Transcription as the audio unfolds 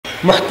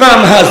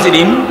মুহতারাম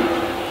হাজিরিন,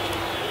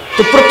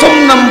 তো প্রথম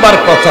নাম্বার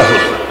কথা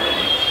হল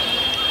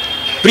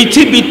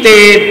পৃথিবীতে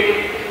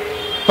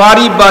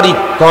পারিবারিক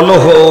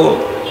কলহ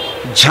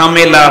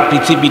ঝামেলা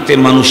পৃথিবীতে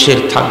মানুষের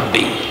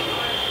থাকবেই।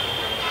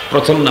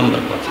 প্রথম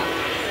নাম্বার কথা,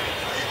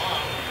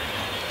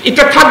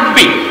 এটা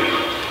থাকবে,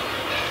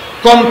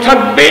 কম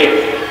থাকবে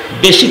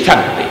বেশি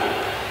থাকবে,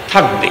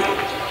 থাকবে।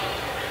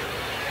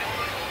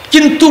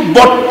 কিন্তু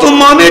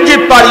বর্তমানে যে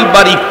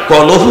পারিবারিক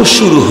কলহ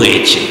শুরু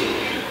হয়েছে,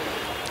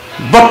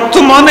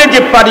 বর্তমানে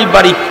যে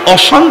পারিবারিক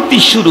অশান্তি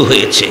শুরু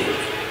হয়েছে,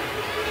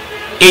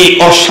 এই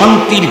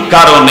অশান্তির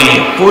কারণে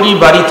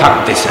পরিবারই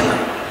থাকতেছে না।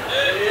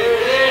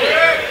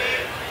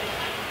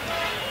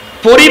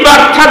 পরিবার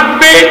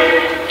থাকবে,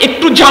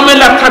 একটু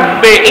ঝামেলা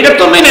থাকবে, এটা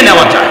তো মেনে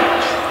নেওয়া যায়,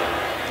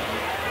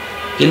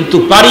 কিন্তু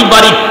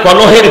পারিবারিক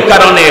কলহের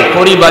কারণে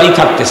পরিবারই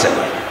থাকতেছে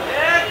না,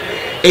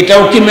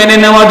 এটাও কি মেনে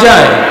নেওয়া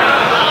যায়?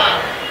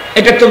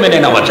 এটা তো মেনে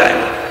নেওয়া যায়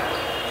না।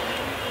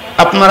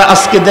 আপনারা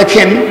আজকে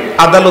দেখেন,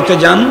 আদালতে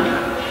যান,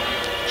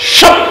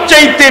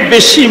 সবচাইতে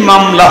বেশি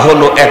মামলা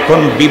হলো এখন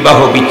বিবাহ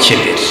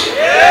বিচ্ছেদের।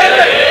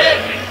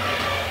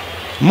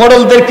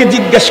 মোড়লদেরকে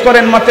জিজ্ঞেস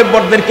করেন,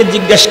 মাতব্বরদেরকে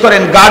জিজ্ঞেস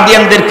করেন,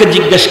 গার্ডিয়ানদেরকে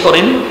জিজ্ঞেস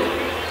করেন,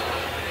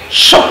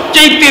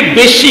 সবচাইতে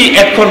বেশি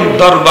এখন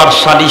দরবার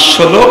সালিশ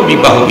হলো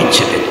বিবাহ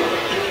বিচ্ছেদের।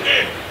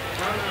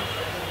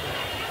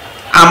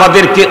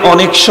 আমাদেরকে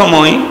অনেক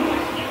সময়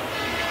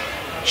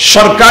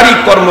সরকারি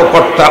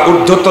কর্মকর্তা,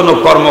 ঊর্ধ্বতন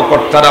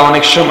কর্মকর্তারা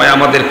অনেক সময়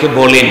আমাদেরকে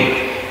বলেন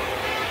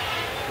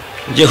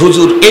যে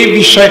হুজুর এই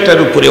বিষয়টার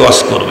উপরে ওয়াজ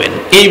করবেন,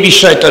 এই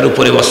বিষয়টার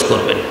উপরে ওয়াজ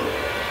করবেন।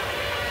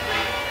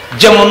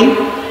 যেমন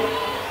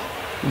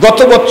গত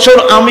বছর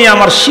আমি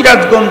আমার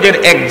সিরাজগঞ্জের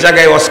এক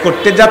জায়গায় ওয়াজ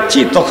করতে যাচ্ছি,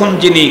 তখন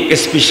যিনি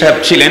এসপি সাহেব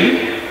ছিলেন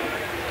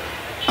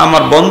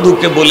আমার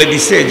বন্ধুকে বলে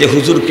দিছে যে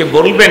হুজুরকে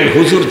বলবেন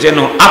হুজুর যেন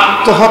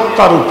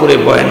আত্মহত্যার উপরে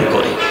বয়ান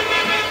করে।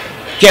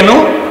 কেন?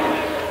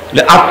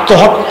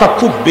 আত্মহত্যা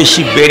খুব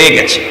বেশি বেড়ে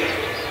গেছে,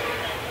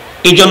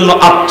 এই জন্য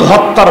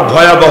আত্মহত্যার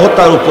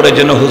ভয়াবহতার উপরে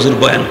যেন হুজুর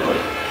বয়ান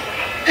করে।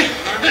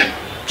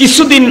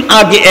 কিছুদিন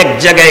আগে এক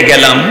জায়গায়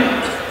গেলাম,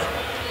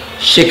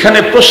 সেখানে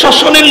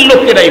প্রশাসনের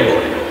লোকেরাই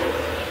বলে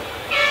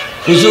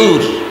হুজুর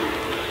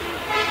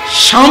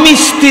স্বামী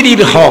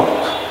স্ত্রীর হক,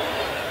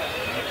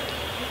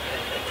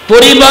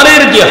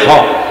 পরিবারের যে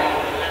হক,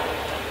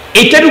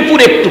 এটার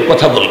উপরে একটু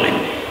কথা বলবেন।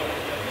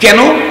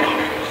 কেন?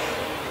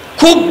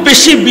 খুব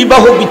বেশি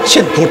বিবাহ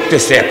বিচ্ছেদ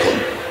ঘটতেছে এখন।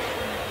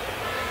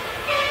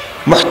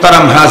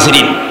 মুহতারাম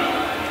হাজরিন,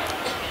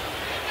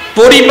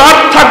 পরিবার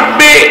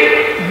থাকবে,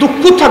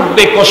 দুঃখ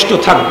থাকবে, কষ্ট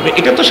থাকবে,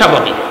 এটা তো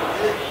স্বাভাবিক,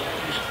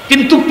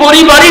 কিন্তু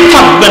পরিবারই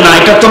থাকবে না,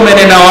 এটা তো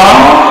মেনে নেওয়া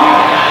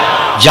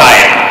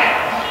যায় না।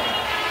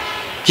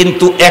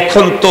 কিন্তু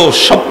এখন তো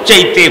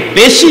সবচাইতে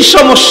বেশি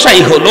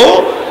সমস্যাই হলো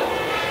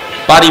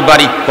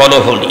পারিবারিক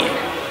কলহ নিয়ে।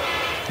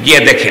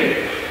 গিয়ে দেখেন,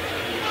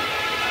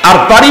 আর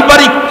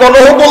পারিবারিক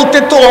কলহ বলতে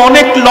তো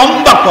অনেক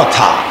লম্বা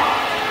কথা,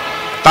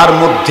 তার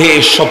মধ্যে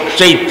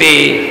সবচাইতে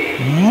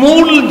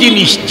মূল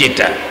জিনিস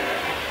যেটা,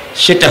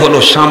 সেটা হলো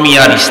স্বামী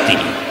আর স্ত্রী।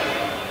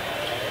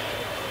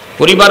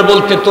 পরিবার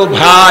বলতে তো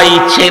ভাই,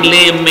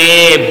 ছেলে,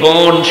 মেয়ে,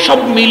 বোন সব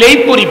মিলেই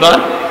পরিবার,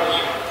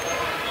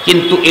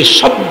 কিন্তু এ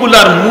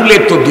সবগুলার মূলে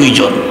তো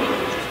দুইজন,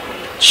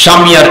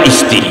 স্বামী আর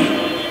স্ত্রী।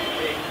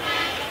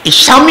 এই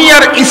স্বামী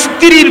আর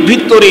স্ত্রীর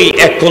ভিতরেই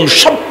এখন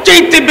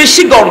সবচাইতে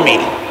বেশি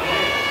গরমিল,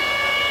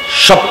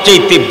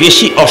 সবচাইতে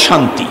বেশি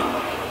অশান্তি।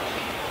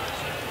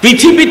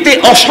 পৃথিবীতে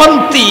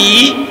অশান্তি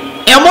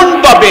এমন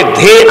ভাবে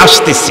ধেয়ে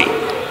আসতেছে,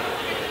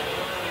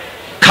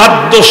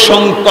 খাদ্য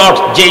সংকট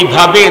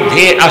যেইভাবে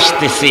ধেয়ে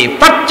আসতেছে,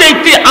 তার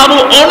চাইতে আরো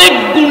অনেক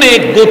গুণে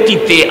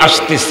গতিতে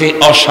আসতেছে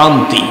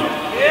অশান্তি,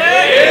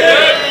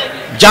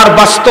 যার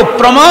বাস্তব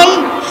প্রমাণ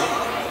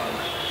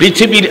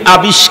পৃথিবীর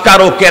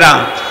আবিষ্কারকেরা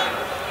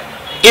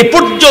এ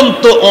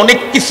পর্যন্ত অনেক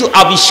কিছু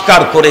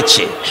আবিষ্কার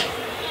করেছে।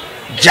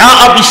 যা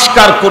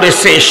আবিষ্কার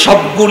করেছে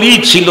সবগুলি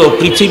ছিল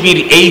পৃথিবীর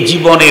এই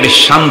জীবনের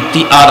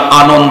শান্তি আর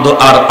আনন্দ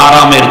আর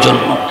আরামের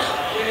জন্য।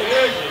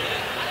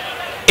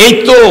 এই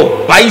তো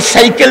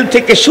বাইসাইকেল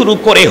থেকে শুরু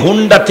করে,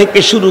 হুন্ডা থেকে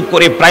শুরু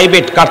করে,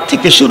 প্রাইভেট কার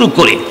থেকে শুরু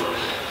করে,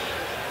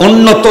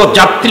 উন্নত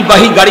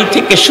যাত্রীবাহী গাড়ি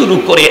থেকে শুরু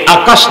করে,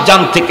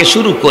 আকাশযান থেকে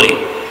শুরু করে,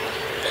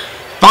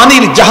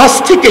 পানির জাহাজ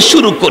থেকে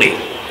শুরু করে,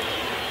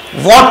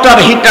 ওয়াটার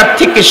হিটার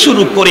থেকে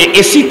শুরু করে,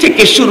 এসি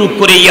থেকে শুরু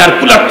করে, এয়ার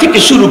কুলার থেকে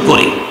শুরু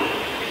করে,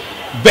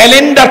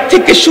 ব্যালেন্ডার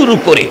থেকে শুরু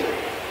করে,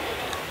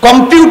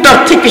 কম্পিউটার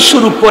থেকে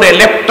শুরু করে,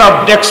 ল্যাপটপ,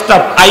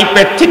 ডেস্কটপ,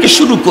 আইপ্যাড থেকে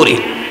শুরু করে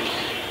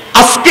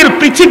আজকের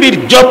পৃথিবীর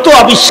যত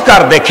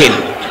আবিষ্কার দেখেন,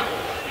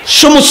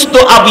 সমস্ত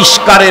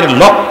আবিষ্কারের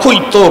লক্ষ্যই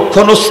তো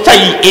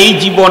ক্ষণস্থায়ী এই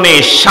জীবনে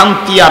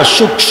শান্তি আর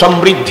সুখ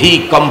সমৃদ্ধি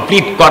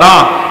কমপ্লিট করা,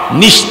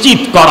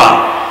 নিশ্চিত করা।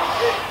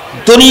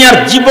 দুনিয়ার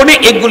জীবনে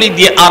এগুলি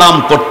দিয়ে আরাম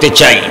করতে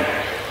চাই,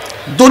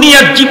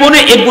 দুনিয়ার জীবনে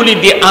এগুলি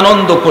দিয়ে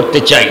আনন্দ করতে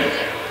চাই,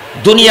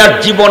 দুনিয়ার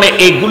জীবনে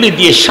এগুলি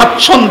দিয়ে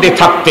স্বাচ্ছন্দ্যে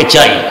থাকতে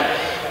চাই।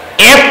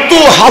 এত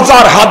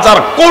হাজার হাজার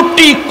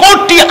কোটি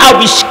কোটি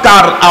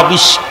আবিষ্কার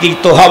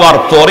আবিষ্কৃত হওয়ার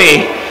পরে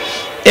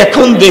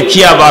এখন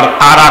দেখি আবার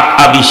আর এক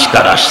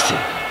আবিষ্কার আসছে,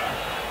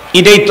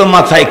 এটাই তো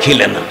মাথায়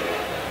খেলে না।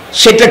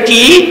 সেটা কি?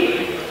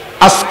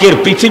 আজকের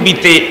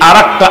পৃথিবীতে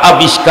আরেকটা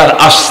আবিষ্কার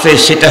আসছে,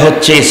 সেটা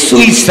হচ্ছে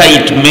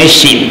suicide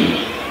machine.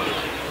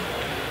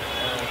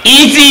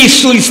 Easy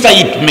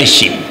suicide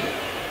machine,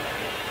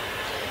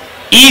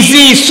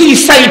 easy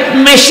suicide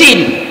machine,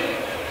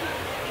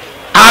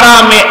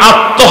 আরামে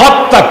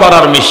আত্মহত্যা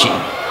করার মেশিন।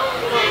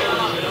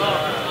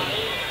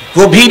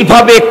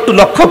 গভীরভাবে একটু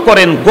লক্ষ্য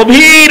করেন,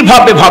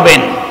 গভীরভাবে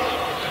ভাবেন।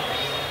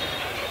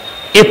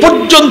 এ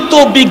পর্যন্ত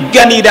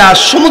বিজ্ঞানীরা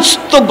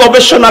সমস্ত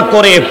গবেষণা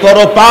করে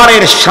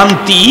পরপারের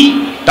শান্তি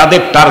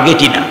তাদের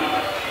টার্গেটই না।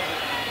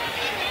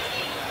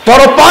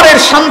 পরপারের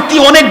শান্তি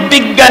অনেক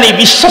বিজ্ঞানী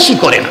বিশ্বাসই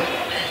করে না,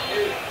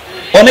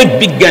 অনেক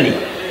বিজ্ঞানী।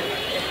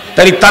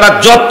 তাই তারা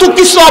যত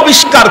কিছু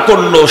আবিষ্কার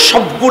করলো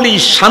সবগুলি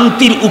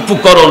শান্তির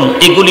উপকরণ,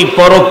 এগুলি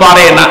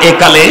পরপারে না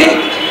একালে।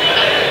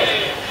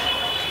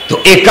 তো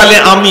একালে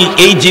আমি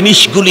এই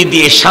জিনিসগুলি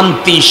দিয়ে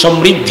শান্তি,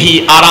 সমৃদ্ধি,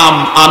 আরাম,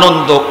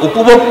 আনন্দ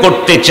উপভোগ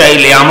করতে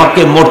চাইলে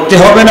আমাকে মরতে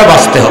হবে না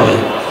বাঁচতে হবে?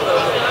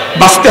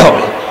 বাঁচতে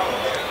হবে।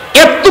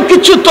 এত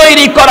কিছু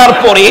তৈরি করার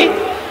পরে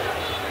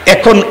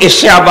এখন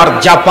এসে আবার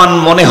জাপান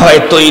মনে হয়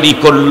তৈরি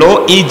করলো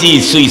ইজি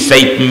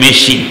সুইসাইড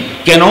মেশিন।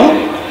 কেন?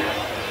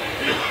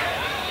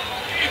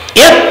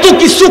 এত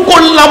কিছু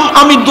করলাম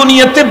আমি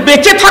দুনিয়াতে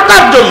বেঁচে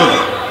থাকার জন্য,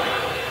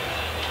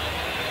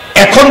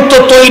 এখন তো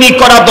তৈরি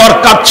করা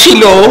দরকার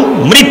ছিল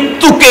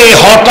মৃত্যুকে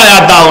হটায়া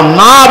দাও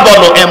না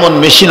বলো এমন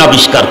মেশিন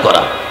আবিষ্কার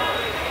করা।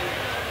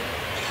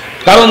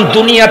 কারণ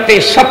দুনিয়াতে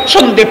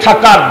স্বাচ্ছন্দ্যে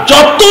থাকার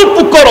যত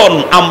উপকরণ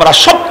আমরা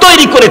সব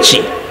তৈরি করেছি,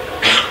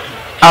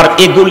 আর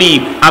এগুলি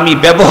আমি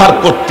ব্যবহার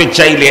করতে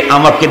চাইলে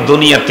আমাকে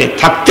দুনিয়াতে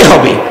থাকতে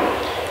হবে।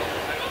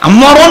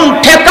 মরণ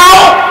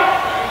ঠেকাও,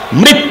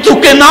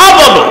 মৃত্যুকে না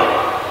বলো,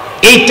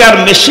 এইটার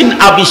মেশিন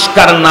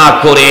আবিষ্কার না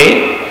করে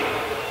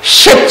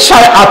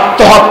স্বেচ্ছায়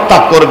আত্মহত্যা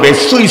করবে,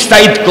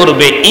 সুইসাইড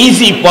করবে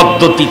ইজি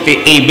পদ্ধতিতে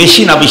এই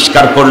মেশিন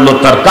আবিষ্কার করলো।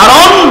 তার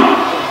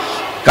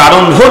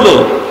কারণ হলো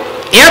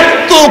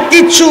এত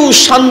কিছু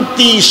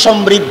শান্তি,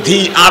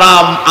 সমৃদ্ধি,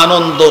 আরাম,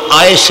 আনন্দ,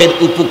 আয়েশের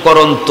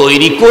উপকরণ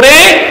তৈরি করে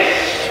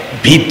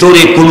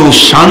ভিতরে কোনো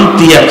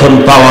শান্তি এখন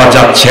পাওয়া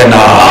যাচ্ছে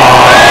না।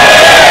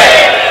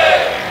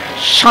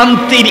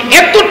 শান্তির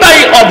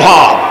এতটাই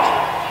অভাব,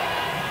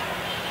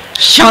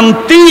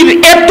 শান্তির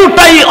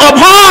এতটাই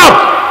অভাব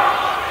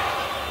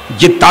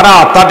যে তারা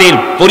তাদের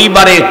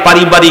পরিবারের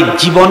পারিবারিক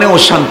জীবনেও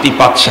শান্তি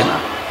পাচ্ছে না।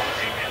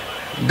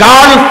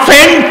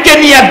 গার্লফ্রেন্ডকে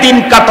নিয়ে দিন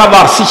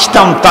কাটাবার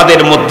সিস্টেম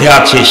তাদের মধ্যে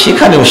আছে,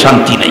 সেখানেও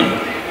শান্তি নেই।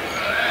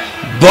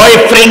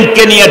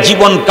 বয়ফ্রেন্ডকে নিয়ে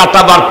জীবন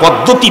কাটাবার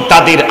পদ্ধতি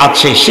তাদের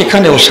আছে,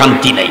 সেখানেও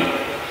শান্তি নেই।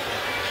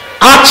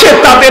 আছে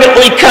তাদের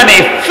ওইখানে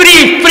ফ্রি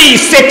ফ্রি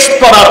সেক্স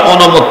করার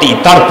অনুমতি,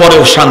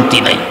 তারপরেও শান্তি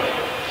নেই।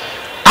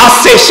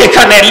 আছে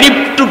সেখানে লিভ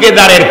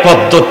টুগেদারের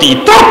পদ্ধতি,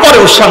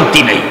 তারপরেও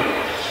শান্তি নেই।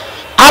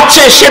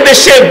 আছে সে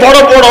দেশে বড়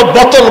বড়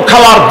বোতল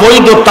খাওয়ার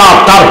বৈধতা,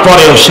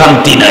 তারপরেও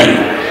শান্তি নাই।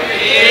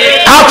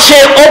 আছে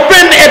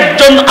ওপেন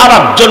একজন আর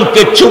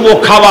একজনকে চুমো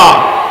খাওয়া,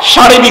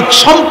 শারীরিক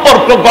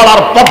সম্পর্ক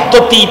গড়ার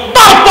পদ্ধতি,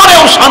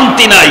 তারপরেও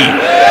শান্তি নাই।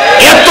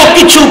 এত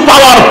কিছু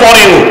পাওয়ার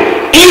পরেও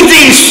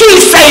ইজি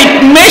সুইসাইড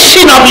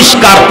মেশিন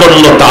আবিষ্কার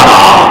করলো তারা।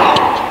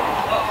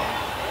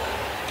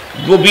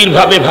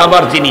 গভীরভাবে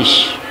ভাবার জিনিস,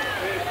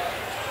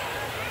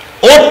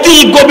 অতি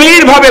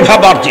গভীরভাবে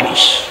ভাবার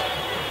জিনিস।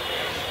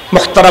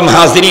 মুহতারাম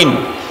হাজিরিন,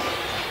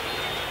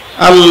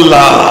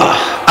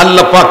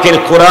 আল্লাহ পাকের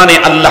কোরআনে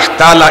আল্লাহ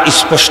তাআলা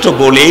স্পষ্ট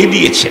বলেই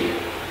দিয়েছেন,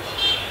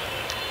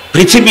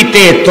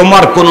 পৃথিবীতে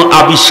তোমার কোনো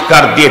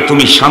আবিষ্কার দিয়ে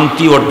তুমি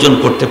শান্তি অর্জন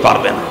করতে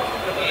পারবে না।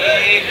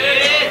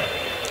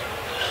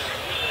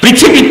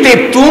 পৃথিবীতে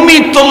তুমি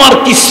তোমার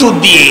কিছু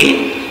দিয়ে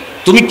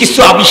তুমি কিছু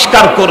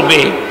আবিষ্কার করবে,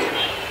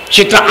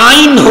 সেটা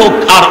আইন হোক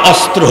আর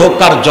অস্ত্র হোক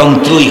আর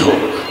যন্ত্রই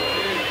হোক,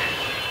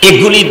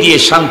 এগুলি দিয়ে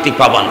শান্তি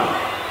পাবা না।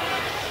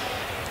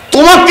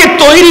 তোমাকে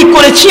তৈরি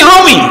করেছি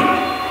আমি,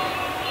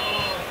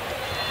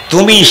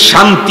 তুমি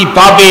শান্তি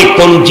পাবে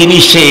কোন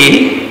জিনিসে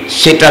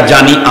সেটা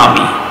জানি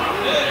আমি।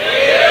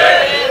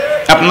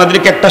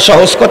 আপনাদেরকে একটা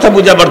সহজ কথা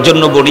বোঝাবার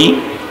জন্য বলি,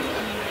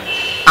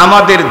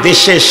 আমাদের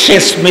দেশে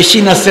শেষ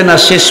মেশিন আছে না?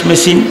 শেষ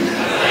মেশিন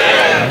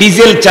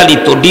ডিজেল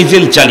চালিত,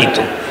 ডিজেল চালিত,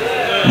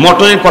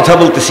 মোটরের কথা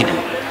বলতেছি না।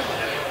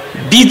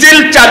 ডিজেল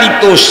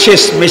চালিত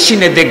শেষ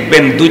মেশিনে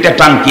দেখবেন দুইটা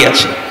টাঙ্কি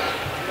আছে,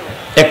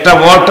 একটা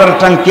ওয়াটার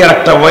টাঙ্কি আর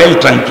একটা অয়েল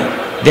টাঙ্কি।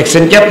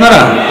 দেখছেন কি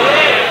আপনারা?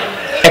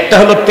 একটা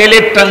হলো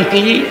তেলের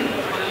টাঙ্কি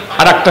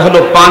আর একটা হলো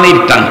পানির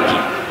টাঙ্কি।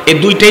 এই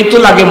দুইটাই তো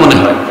লাগে মনে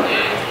হয়।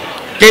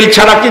 তেল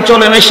ছাড়া কি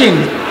চলে মেশিন?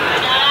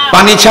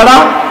 পানি ছাড়া?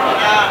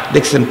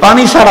 দেখছেন,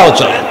 পানি ছাড়াও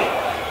চলে।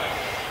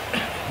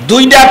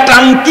 দুইটা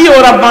টাঙ্কি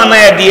ওরা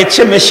বানায়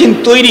দিয়েছে মেশিন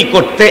তৈরি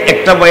করতে,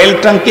 একটা অয়েল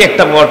টাঙ্কি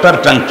একটা ওয়াটার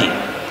টাঙ্কি।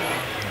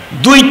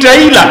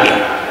 দুইটাই লাগে,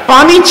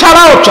 পানি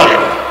ছাড়াও চলে।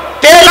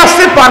 তেল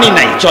আছে পানি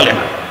নাই, চলে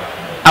না।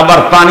 আবার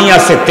পানি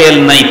আছে তেল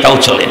নাই, তাও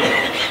চলে না।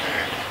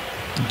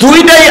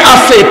 দুইটাই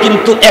আছে,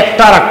 কিন্তু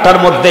একটার একটার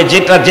মধ্যে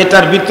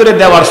যেটার ভিতরে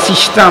দেওয়ার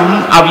সিস্টেম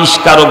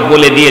আবিষ্কারক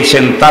বলে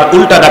দিয়েছেন তার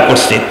উল্টাটা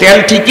করছে। তেল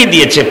ঠিকই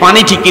দিয়েছে, পানি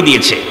ঠিকই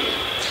দিয়েছে,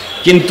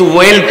 কিন্তু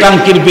ওয়েল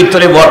ট্যাঙ্কির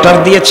ভিতরে ওয়াটার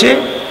দিয়েছে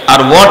আর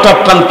ওয়াটার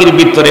ট্যাঙ্কির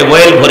ভিতরে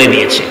ওয়েল ভরে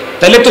দিয়েছে।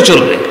 তাহলে তো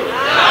চলবে?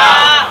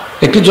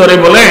 একটু জোরে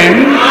বলেন,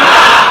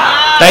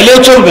 তাইলেও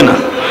চলবে না।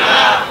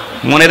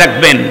 মনে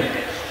রাখবেন,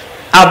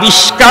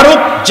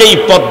 আবিষ্কারক যেই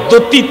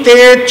পদ্ধতিতে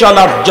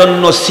চলার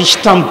জন্য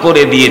সিস্টেম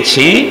করে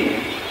দিয়েছে,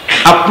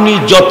 আপনি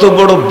যত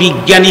বড়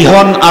বিজ্ঞানী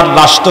হন আর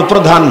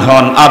রাষ্ট্রপ্রধান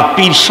হন আর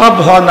পীর সাহেব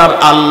হন আর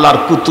আল্লাহর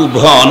কুতুব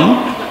হন,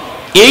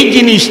 এই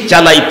জিনিস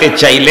চালাইতে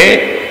চাইলে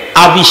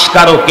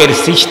আবিষ্কারকের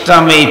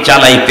সিস্টেমেই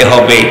চালাইতে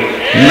হবে,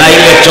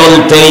 নাইলে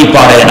চলতেই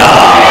পারে না।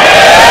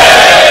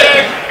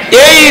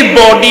 এই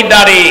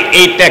বডিটারে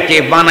এইটাকে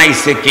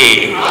বানাইছে কে?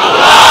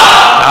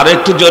 আর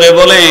একটু জোরে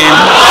বলেন।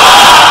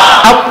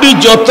 আপনি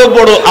যত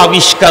বড়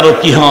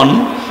আবিষ্কারকই হন,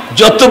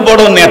 যত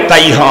বড়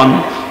নেতাই হন,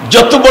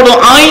 যত বড়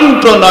আইন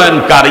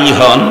প্রণয়নকারী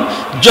হন,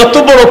 যত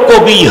বড়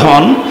কবি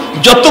হন,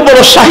 যত বড়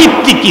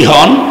সাহিত্যিকই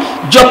হন,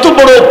 যত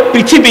বড়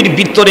পৃথিবীর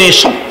ভিতরে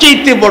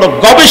সবচেয়ে বড়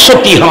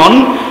গবেষকই হন,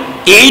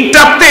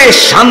 এইটাতে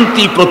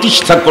শান্তি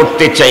প্রতিষ্ঠা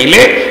করতে চাইলে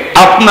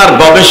আপনার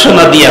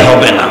গবেষণা দিয়ে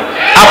হবে না,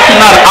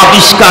 আপনার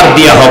আবিষ্কার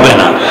দিয়ে হবে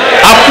না,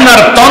 আপনার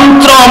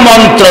তন্ত্র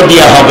মন্ত্র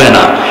দিয়ে হবে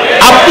না,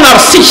 আপনার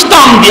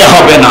সিস্টেম দিয়ে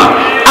হবে না,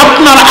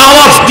 আপনার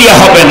আওয়াজ দিয়ে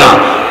হবে না,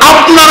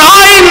 আপনার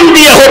আইন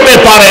দিয়ে হতে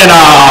পারে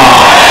না।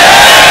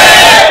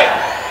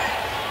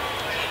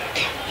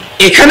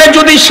 এখানে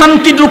যদি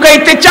শান্তি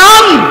ঢুকাইতে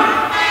চান,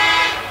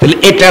 তাহলে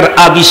এটার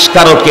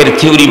আবিষ্কারকের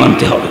থিওরি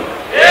মানতে হবে।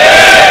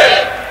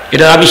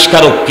 এটার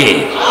আবিষ্কারক কে?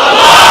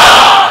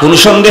 কোন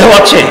সন্দেহ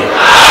আছে?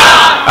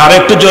 আর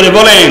একটু জোরে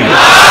বলেন।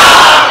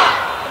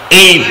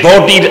 এই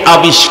বডির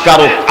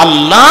আবিষ্কারক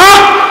আল্লাহ।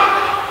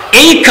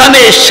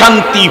 এইখানে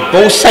শান্তি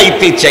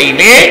পৌঁছাইতে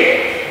চাইলে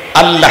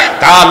আল্লাহ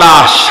তাআলা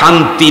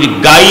শান্তির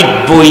গাইড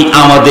বই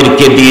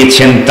আমাদেরকে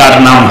দিয়েছেন, তার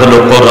নাম হলো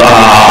কোরআন।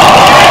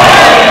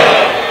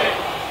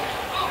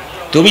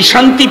 তুমি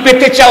শান্তি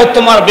পেতে চাও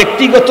তোমার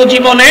ব্যক্তিগত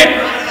জীবনে,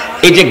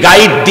 এই যে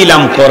গাইড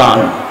দিলাম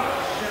কোরআন।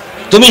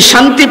 তুমি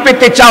শান্তি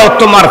পেতে চাও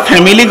তোমার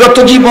ফ্যামিলিগত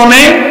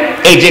জীবনে,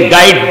 এই যে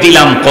গাইড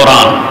দিলাম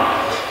কোরআন।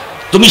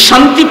 তুমি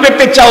শান্তি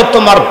পেতে চাও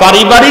তোমার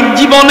পারিবারিক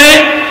জীবনে,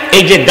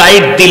 এই যে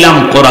গাইড দিলাম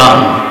কোরআন।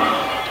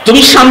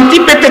 তুমি শান্তি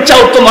পেতে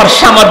চাও তোমার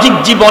সামাজিক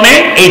জীবনে,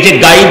 এই যে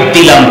গাইড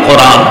দিলাম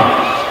কোরআন।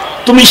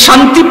 তুমি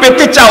শান্তি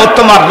পেতে চাও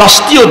তোমার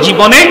রাষ্ট্রীয়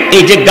জীবনে,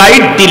 এই যে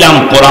গাইড দিলাম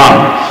কোরআন।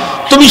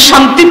 তুমি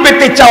শান্তি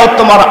পেতে চাও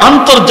তোমার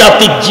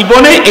আন্তর্জাতিক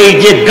জীবনে, এই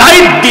যে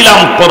গাইড দিলাম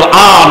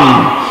কোরআন।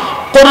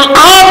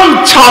 কোরআন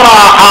ছাড়া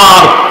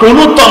আর কোন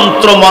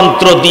তন্ত্র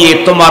মন্ত্র দিয়ে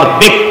তোমার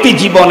ব্যক্তি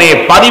জীবনে,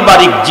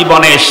 পারিবারিক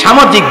জীবনে,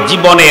 সামাজিক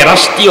জীবনে,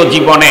 রাষ্ট্রীয়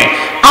জীবনে,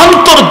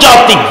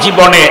 আন্তর্জাতিক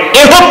জীবনে,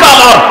 এহকাল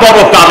আর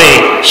পরকালে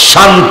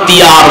শান্তি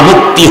আর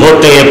মুক্তি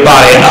হতে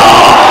পারে না।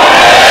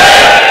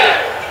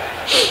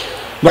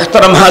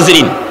 মুহতারাম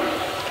হাজিরিন,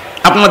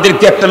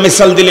 আপনাদেরকে একটা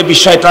মিসাল দিলে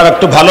বিষয়টা আর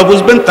একটু ভালো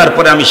বুঝবেন,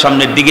 তারপরে আমি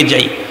সামনের দিকে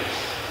যাই।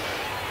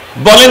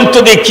 বলেন তো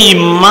দেখি,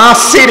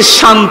 মাছের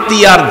শান্তি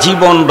আর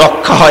জীবন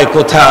রক্ষা হয়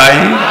কোথায়?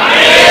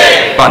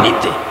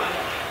 পানিতে।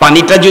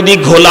 পানিটা যদি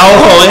ঘোলাও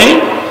হয়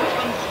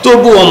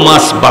তবুও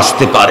মাছ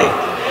বাঁচতে পারে।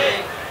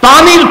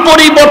 পানির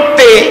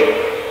পরিবর্তে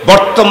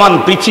বর্তমান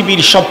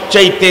পৃথিবীর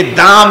সবচাইতে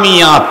দামি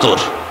আতর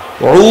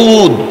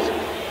উদ,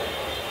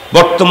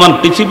 বর্তমান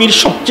পৃথিবীর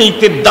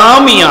সবচাইতে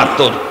দামি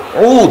আতর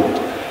উদ,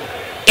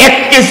 1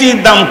 কেজির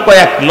দাম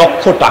কয়েক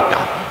লক্ষ টাকা,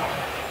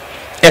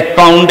 1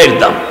 পাউন্ডের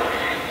দাম।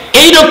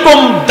 এইরকম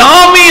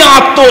দামি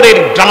আতরের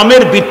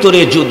ড্রামের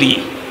ভিতরে যদি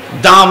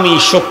দামি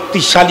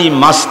শক্তিশালী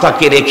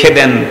মাছটাকে রেখে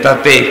দেন,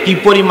 তাতে কি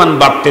পরিমাণ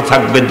বাড়তে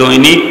থাকবে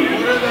দৈনিক?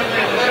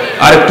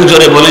 আর একটু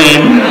জোরে বলেন।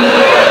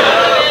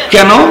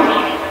 কেন?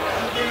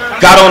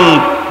 কারণ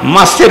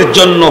মাছের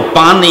জন্য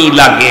পানি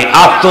লাগে,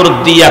 আতর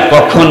দিয়া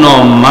কখনো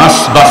মাছ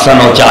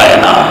বাঁচানো যায়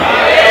না।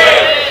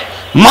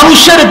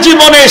 মানুষের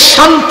জীবনে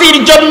শান্তির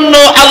জন্য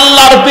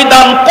আল্লাহর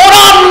বিধান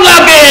কোরআন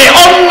লাগে,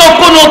 অন্য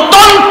কোন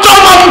তন্ত্র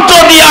মন্ত্র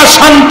দিয়া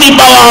শান্তি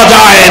পাওয়া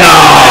যায় না,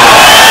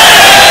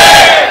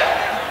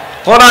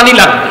 কোরআনই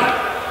লাগবে।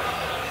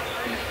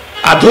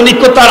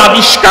 আধুনিকতার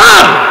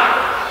আবিষ্কার,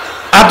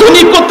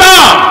 আধুনিকতা,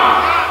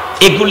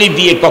 এগুলি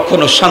দিয়ে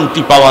কখনো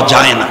শান্তি পাওয়া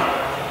যায় না।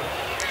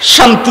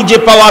 শান্তি যে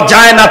পাওয়া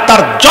যায় না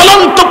তার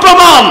জ্বলন্ত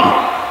প্রমাণ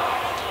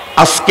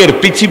আজকের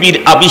পৃথিবীর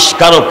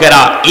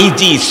আবিষ্কারকেরা এই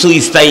যে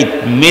সুইসাইড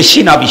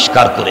মেশিন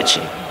আবিষ্কার করেছে।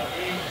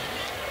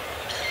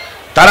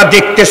 তারা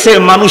দেখতেছে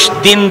মানুষ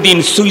দিন দিন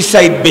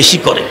সুইসাইড বেশি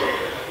করে,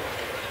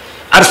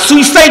 আর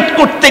সুইসাইড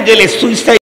করতে গেলে সুইসাইড